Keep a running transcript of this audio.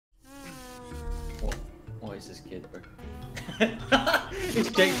racist kid, bro. It's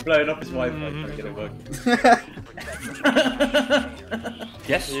Jake's blowing up his Wi-Fi trying to get it working.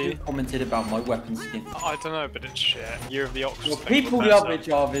 Guess who commented about my weapon skin? I don't know, but it's shit. Year of the Ox. Well, people love it,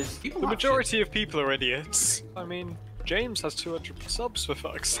 Jarvis. The majority of people are idiots. I mean, James has 200 subs for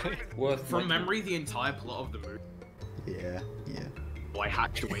fuck's sake. From memory, the entire plot of the movie. Yeah. Well, I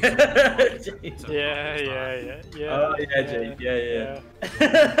hacked away. Yeah. Oh yeah, Jake. Yeah.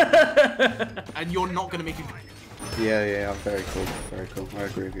 And you're not gonna make it. Yeah, very cool. Very cool. I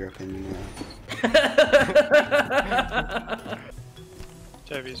agree with your opinion.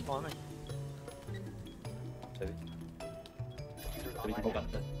 JV's spawning.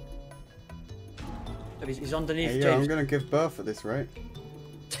 He's underneath Hey, yeah, James. I'm gonna give birth at this rate.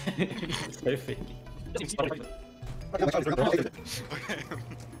 Sophie.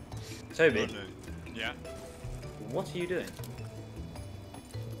 Toby. Oh, no. Yeah. What are you doing?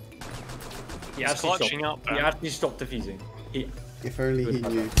 He He's clutching up. He actually stopped defusing. If only he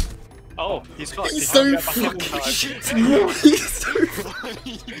knew. Oh, he's clutched. He's He so can't get back up in fucking time. He's so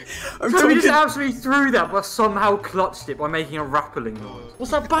funny. I'm Toby just talking. absolutely threw that, but somehow clutched it by making a rappelling noise.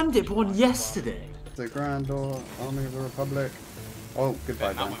 What's that bandit one yesterday? The Grand Army of the Republic. Oh,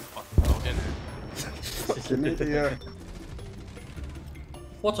 goodbye, That Dan. went fucking well, didn't it? Fucking idiot.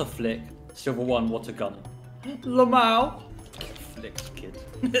 What a flick. Silver one, what a gun. Lamau. Flicks, kid.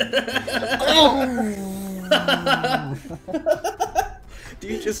 Do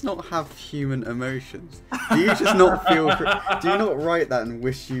you just not have human emotions? Do you just not feel... Do you not write that and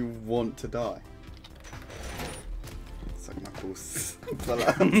wish you want to die? Suck knuckles.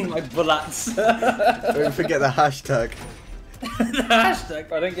 My bullets. Don't forget the hashtag. The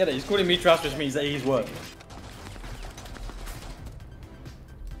hashtag? I don't get it. He's calling me trash, which means that he's work.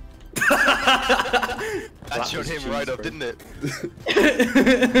 That showed him right up, didn't it?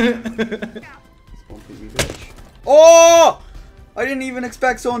 Oh! I didn't even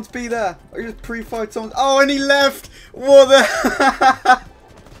expect someone to be there. I just pre-fired someone. Oh, and he left! What the?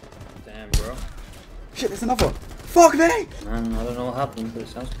 Damn, bro. Shit, there's another one. Fuck me! Man, I don't know what happened, but it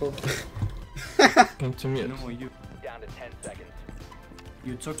sounds cool. Come to me. No, you. Down to 10 seconds.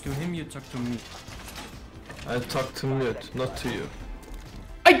 You talk to him, you talk to me. I talk to Mute, not to you.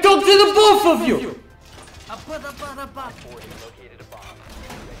 I talked to the both of you! Force located a bomb.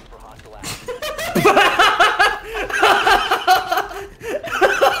 Ready for hostile action.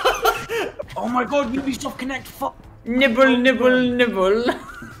 Oh my god, Ubisoft Connect. Fuck. Nibble, nibble, nibble.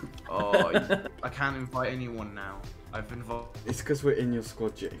 Oh, I can't invite anyone now. I've invited It's because we're in your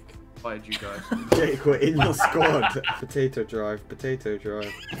squad, Jake. you guys. Jake, we're in your squad. Potato drive, potato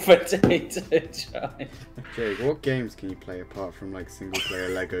drive. Potato drive. Jake, what games can you play apart from like single player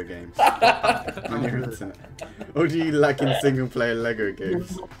Lego games on your internet? What do you like in single player Lego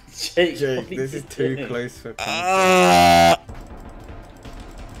games? Jake, Jake, this is too close for comfort. I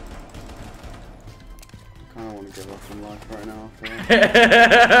kind of want to give up on life right now after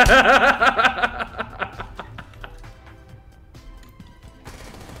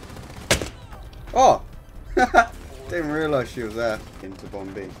Oh! Didn't realise she was there. Into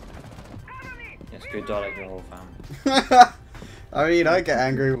bomb B. Yes, good dialogue for the whole family. I mean, I get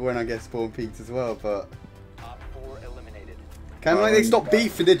angry when I get spawn peaked as well, but... Top 4 eliminated. Can they stop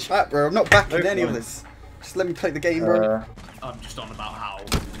beefing in chat, bro? I'm not backing any of this. Just let me play the game, bro. I'm just on about how.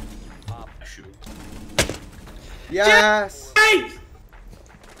 Shoot. Yes!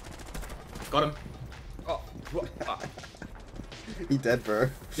 Got him. He dead, bro.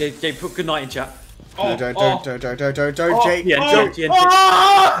 Jake, put good night in chat. No, don't, Jake. Yeah, Jake.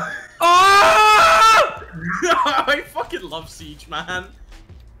 I fucking love Siege, man.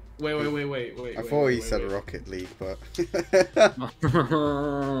 Wait. I thought he said Rocket League, but...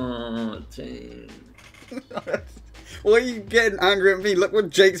 Why are you getting angry at me? Look what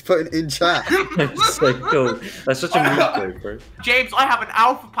Jake's putting in chat. That's so cool. That's such a meat quote, bro. James, I have an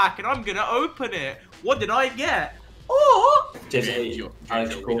alpha pack and I'm gonna open it. What did I get? Oh! James,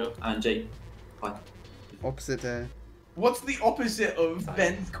 Alex, cool, and Jake. Fine. Opposite there. What's the opposite of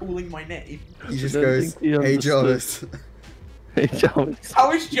Ben calling my name? He just goes, hey Jarvis. Hey, Jarvis.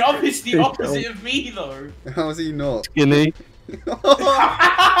 How is Jarvis the opposite of me, though? How is he not? Skinny.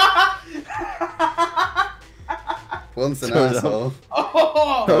 Once an asshole.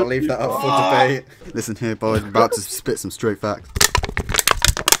 I'll leave that up for debate. Listen here, boys. I'm about to spit some straight facts.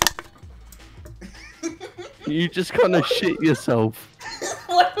 You just kind of shit yourself.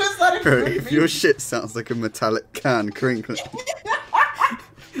 What was that? Bro, if your shit sounds like a metallic can crinkling,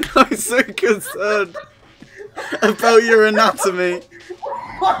 I'm so concerned about your anatomy.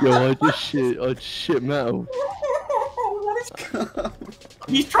 Yo, I just shit metal. What is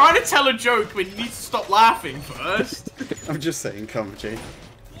He's trying to tell a joke, but he needs to stop laughing first. I'm just saying, come, G.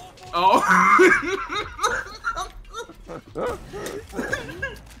 Oh.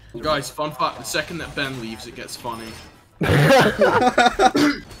 Guys, fun fact, the second that Ben leaves, it gets funny.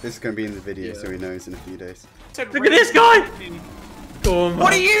 This is going to be in the video, so he knows in a few days. Look at this guy! Go on,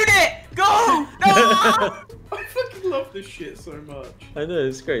 What a unit! Go! No! I fucking love this shit so much. I know,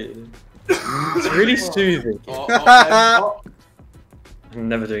 it's great. It's really soothing. I'm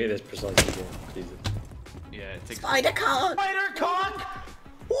never doing it this precisely again. Jesus. Yeah, it takes Spider cock! Spider cock!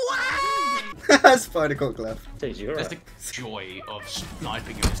 Spider cock left. Takes you, That's alright. the joy of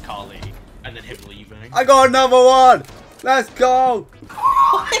sniping at his colleague and then him leaving. I got another one! Let's go!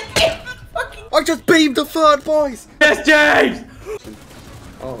 I just beamed the third, boys! Yes, James!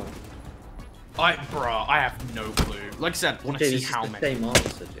 Oh. Bruh, I have no clue. Like I said, I want to see how many. Same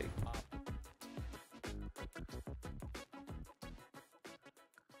answer, James.